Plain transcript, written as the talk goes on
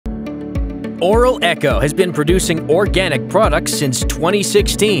OrilEco has been producing organic products since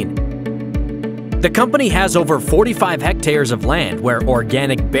 2016. The company has over 45 hectares of land where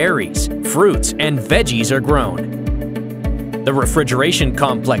organic berries, fruits, and veggies are grown. The refrigeration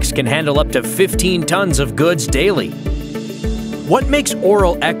complex can handle up to 15 tons of goods daily. What makes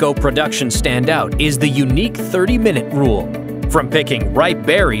OrilEco production stand out is the unique 30-minute rule, from picking ripe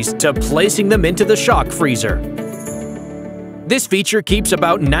berries to placing them into the shock freezer. This feature keeps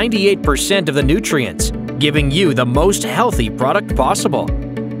about 98% of the nutrients, giving you the most healthy product possible.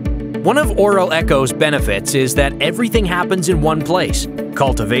 One of OrilEco's benefits is that everything happens in one place: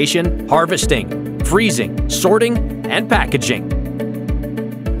 cultivation, harvesting, freezing, sorting, and packaging.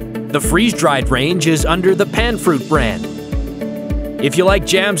 The freeze-dried range is under the Pan-Fruit brand. If you like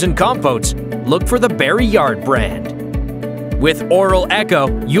jams and compotes, look for the Berry Yard brand. With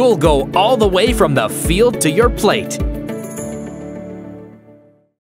OrilEco, you'll go all the way from the field to your plate.